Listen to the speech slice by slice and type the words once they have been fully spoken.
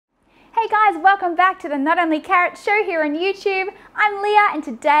Hey guys, welcome back to the Not Only Carrot Show here on YouTube. I'm Leah and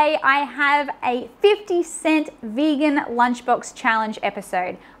today I have a 50-cent vegan lunchbox challenge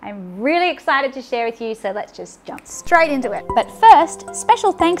episode. I'm really excited to share with you, so let's just jump straight into it. But first,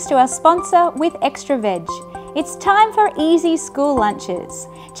 special thanks to our sponsor with Extra Veg. It's time for easy school lunches.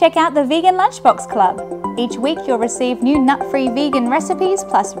 Check out the Vegan Lunchbox Club. Each week you'll receive new nut-free vegan recipes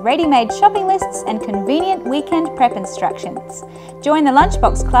plus ready-made shopping lists and convenient weekend prep instructions. Join the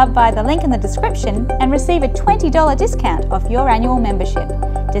Lunchbox Club via the link in the description and receive a $20 discount off your annual membership.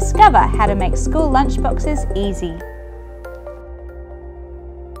 Discover how to make school lunchboxes easy.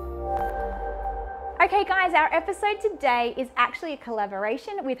 Okay guys, our episode today is actually a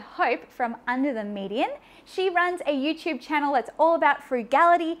collaboration with Hope from Under the Median. She runs a YouTube channel that's all about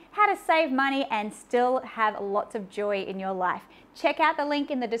frugality, how to save money and still have lots of joy in your life. Check out the link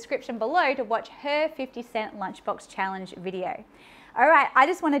in the description below to watch her 50-cent lunchbox challenge video. All right, I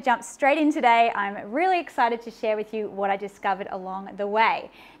just want to jump straight in today. I'm really excited to share with you what I discovered along the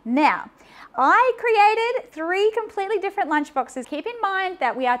way. Now, I created 3 completely different lunchboxes. Keep in mind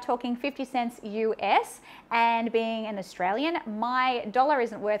that we are talking 50 cents US, and being an Australian, my dollar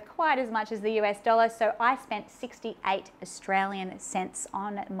isn't worth quite as much as the US dollar, so I spent 68 Australian cents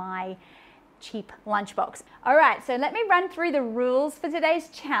on my cheap lunchbox. All right, so let me run through the rules for today's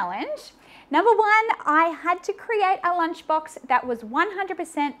challenge. Number 1, I had to create a lunchbox that was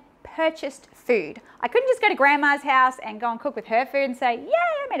 100% purchased food. I couldn't just go to grandma's house and go and cook with her food and say, yay,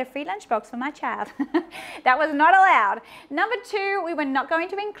 I made a free lunchbox for my child. That was not allowed. Number 2, we were not going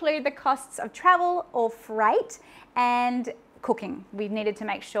to include the costs of travel or freight and cooking. We needed to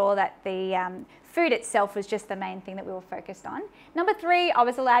make sure that the food itself was just the main thing that we were focused on. Number 3, I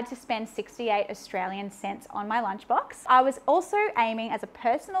was allowed to spend 68 Australian cents on my lunchbox. I was also aiming as a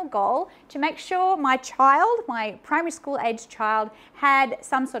personal goal to make sure my child, my primary school aged child, had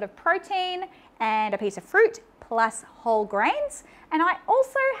some sort of protein and a piece of fruit plus whole grains. And I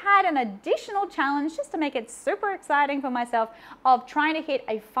also had an additional challenge, just to make it super exciting for myself, of trying to hit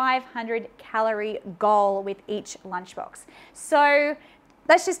a 500 calorie goal with each lunchbox. So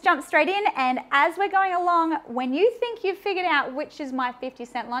let's just jump straight in, and as we're going along, when you think you've figured out which is my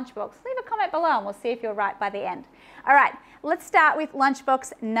 50-cent lunchbox, leave a comment below and we'll see if you're right by the end. All right, let's start with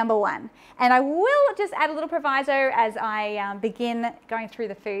lunchbox number 1. And I will just add a little proviso as I begin going through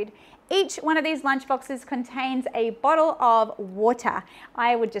the food. Each one of these lunchboxes contains a bottle of water.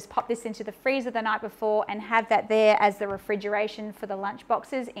 I would just pop this into the freezer the night before and have that there as the refrigeration for the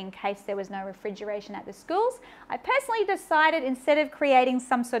lunchboxes in case there was no refrigeration at the schools. I personally decided, instead of creating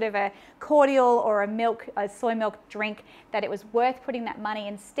some sort of a cordial or a soy milk drink, that it was worth putting that money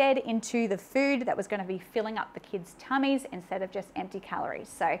instead into the food that was going to be filling up the kids' tummies instead of just empty calories.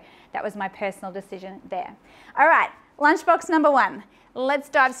 So that was my personal decision there. All right, lunchbox number 1. Let's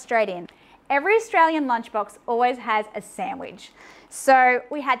dive straight in. Every Australian lunchbox always has a sandwich. So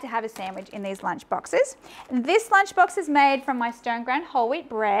we had to have a sandwich in these lunchboxes. This lunchbox is made from my stone ground whole wheat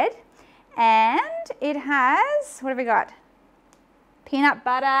bread, and it has, what have we got? Peanut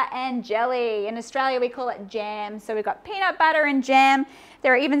butter and jelly. In Australia we call it jam. So we've got peanut butter and jam.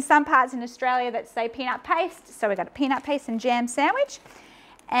 There are even some parts in Australia that say peanut paste. So we've got a peanut paste and jam sandwich.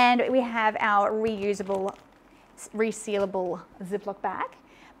 And we have our reusable, resealable Ziploc bag.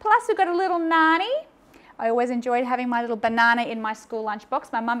 Plus we've got a little nani. I always enjoyed having my little banana in my school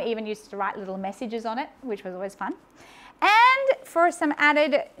lunchbox. My mum even used to write little messages on it, which was always fun. And for some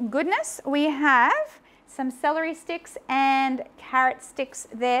added goodness, we have some celery sticks and carrot sticks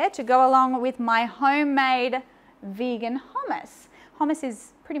there to go along with my homemade vegan hummus. Hummus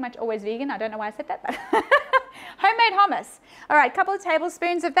is pretty much always vegan. I don't know why I said that, but homemade hummus. All right, a couple of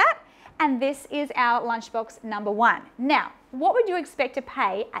tablespoons of that. And this is our lunchbox number 1. Now, what would you expect to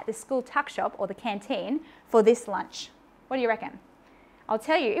pay at the school tuck shop or the canteen for this lunch? What do you reckon? I'll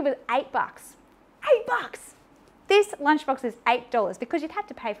tell you, it was $8. $8! This lunchbox is $8 because you'd have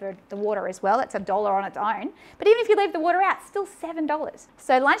to pay for the water as well. That's $1 on its own. But even if you leave the water out, still $7.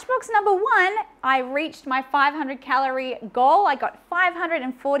 So lunchbox number 1, I reached my 500 calorie goal. I got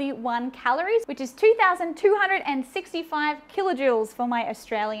 541 calories, which is 2,265 kilojoules for my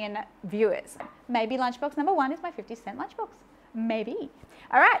Australian viewers. Maybe lunchbox number 1 is my 50-cent lunchbox. Maybe.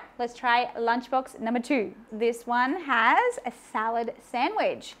 All right, let's try lunchbox number 2. This one has a salad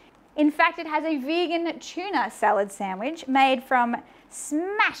sandwich. In fact, it has a vegan tuna salad sandwich made from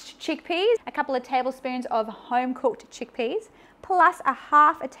smashed chickpeas, a couple of tablespoons of home-cooked chickpeas, plus a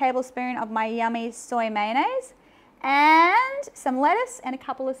half a tablespoon of my yummy soy mayonnaise, and some lettuce and a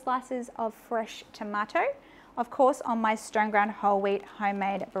couple of slices of fresh tomato, of course on my stone ground whole wheat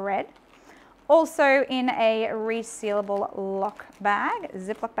homemade bread. Also in a resealable lock bag,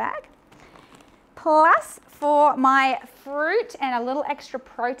 Ziploc bag. Plus for my fruit and a little extra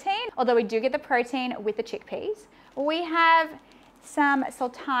protein, although we do get the protein with the chickpeas, we have some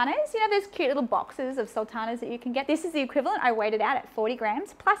sultanas. You know those cute little boxes of sultanas that you can get? This is the equivalent. I weighed it out at 40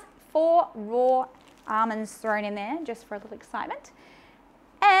 grams, plus 4 raw almonds thrown in there just for a little excitement.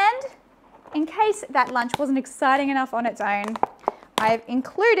 And in case that lunch wasn't exciting enough on its own, I've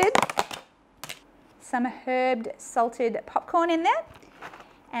included some herbed salted popcorn in there,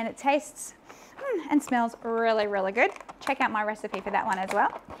 and it tastes and smells really, really good. Check out my recipe for that one as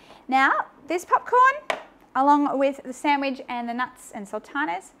well. Now, this popcorn, along with the sandwich and the nuts and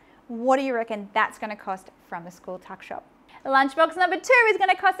sultanas, what do you reckon that's going to cost from the school tuck shop? Lunchbox number 2 is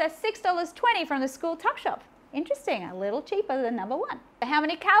going to cost us $6.20 from the school tuck shop. Interesting, a little cheaper than number 1. So how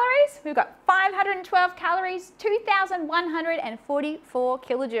many calories? We've got 512 calories, 2,144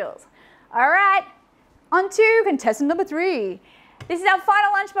 kilojoules. All right, on to contestant number 3. This is our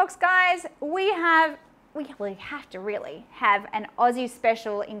final lunchbox, guys. We have to really have an Aussie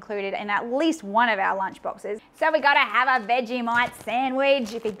special included in at least one of our lunchboxes. So we gotta have a Vegemite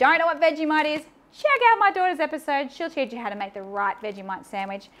sandwich. If you don't know what Vegemite is, check out my daughter's episode. She'll teach you how to make the right Vegemite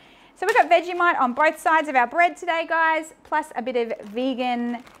sandwich. So we've got Vegemite on both sides of our bread today, guys, plus a bit of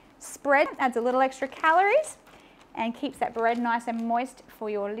vegan spread. Adds a little extra calories and keeps that bread nice and moist for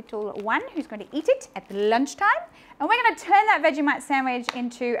your little one who's going to eat it at lunchtime. And we're going to turn that Vegemite sandwich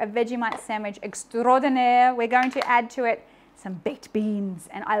into a Vegemite sandwich extraordinaire. We're going to add to it some baked beans,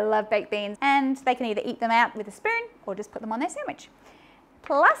 and I love baked beans. And they can either eat them out with a spoon or just put them on their sandwich.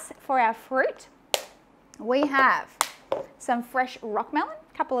 Plus, for our fruit, we have some fresh rock melon,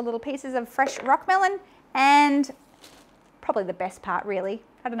 a couple of little pieces of fresh rock melon, and probably the best part really,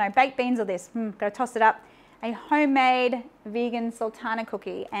 I don't know, baked beans or this, gotta toss it up. A homemade vegan sultana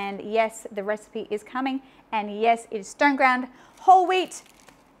cookie, and yes, the recipe is coming, and yes, it is stone ground, whole wheat,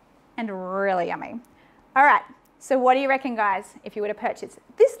 and really yummy. All right, so what do you reckon, guys, if you were to purchase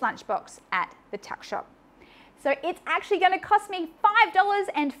this lunchbox at the tuck shop? So it's actually going to cost me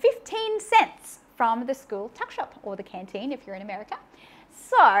 $5.15 from the school tuck shop, or the canteen if you're in America.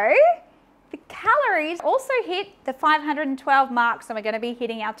 So the calories also hit the 512 mark, so we're going to be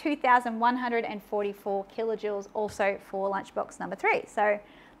hitting our 2,144 kilojoules also for lunchbox number 3. So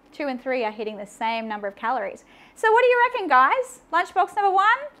 2 and 3 are hitting the same number of calories. So what do you reckon, guys? Lunchbox number 1,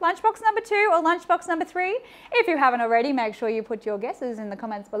 lunchbox number 2, or lunchbox number 3? If you haven't already, make sure you put your guesses in the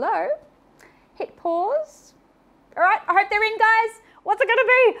comments below. Hit pause. All right, I hope they're in, guys. What's it going to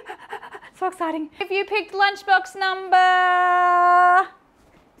be? So exciting. If you picked lunchbox number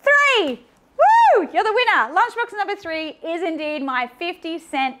 3, woo, you're the winner. Lunchbox number 3 is indeed my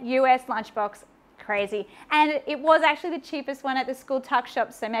 50-cent US lunchbox. Crazy. And it was actually the cheapest one at the school tuck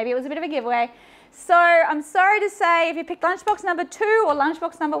shop, so maybe it was a bit of a giveaway. So I'm sorry to say, if you picked lunchbox number 2 or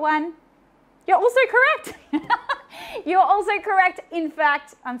lunchbox number 1, you're also correct. You're also correct. In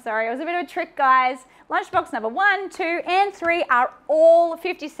fact, I'm sorry, it was a bit of a trick, guys. Lunchbox number 1, 2, and 3 are all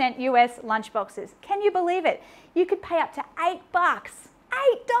 50-cent US lunchboxes. Can you believe it? You could pay up to $8.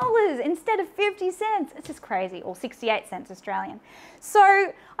 $8 instead of 50 cents. It's just crazy, or 68 cents Australian. So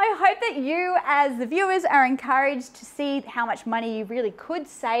I hope that you as the viewers are encouraged to see how much money you really could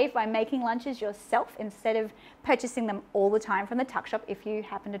save by making lunches yourself instead of purchasing them all the time from the tuck shop if you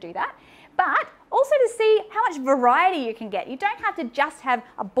happen to do that. But also to see how much variety you can get. You don't have to just have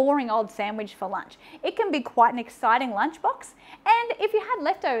a boring old sandwich for lunch. It can be quite an exciting lunchbox. And if you had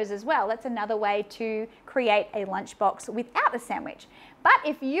leftovers as well, that's another way to create a lunchbox without a sandwich. But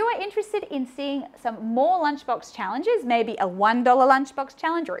if you are interested in seeing some more lunchbox challenges, maybe a $1 lunchbox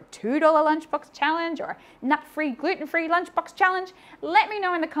challenge or a $2 lunchbox challenge or a nut-free, gluten-free lunchbox challenge, let me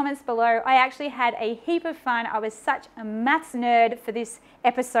know in the comments below. I actually had a heap of fun. I was such a maths nerd for this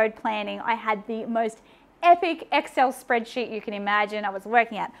episode planning. I had the most epic Excel spreadsheet you can imagine. I was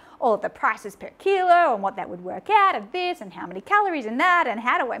working out all of the prices per kilo and what that would work out of this and how many calories in that and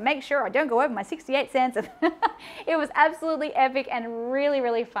how do I make sure I don't go over my 68 cents. It was absolutely epic and really,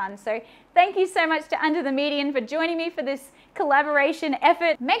 really fun. So thank you so much to Under the Median for joining me for this collaboration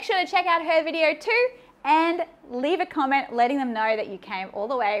effort. Make sure to check out her video too, and leave a comment letting them know that you came all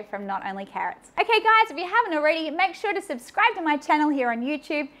the way from Not Only Carrots. Okay guys, if you haven't already, make sure to subscribe to my channel here on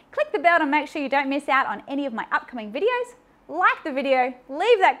YouTube. Click the bell to make sure you don't miss out on any of my upcoming videos. Like the video,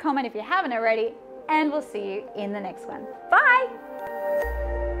 leave that comment if you haven't already, and we'll see you in the next one. Bye!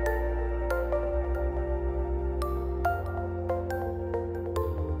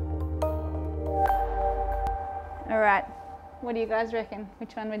 All right, what do you guys reckon?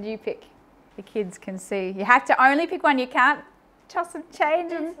 Which one would you pick? The kids can see. You have to only pick one. You can't toss and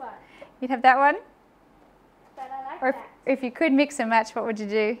change. This one. You'd have that one? But I like Or that. if you could mix and match, what would you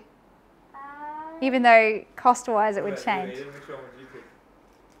do? Even though cost-wise it would change. Which one would you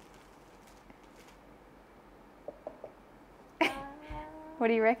pick? What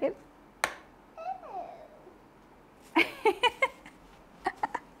do you reckon?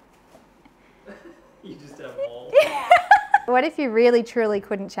 You just have all. What if you really truly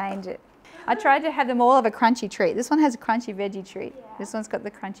couldn't change it? I tried to have them all have a crunchy treat. This one has a crunchy veggie treat. Yeah. This one's got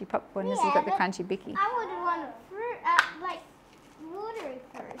the crunchy popcorn. This has got the crunchy bicky. I would want a fruit, like watery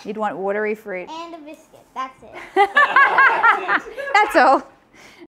fruit. You'd want watery fruit. And a biscuit. That's it. That's all.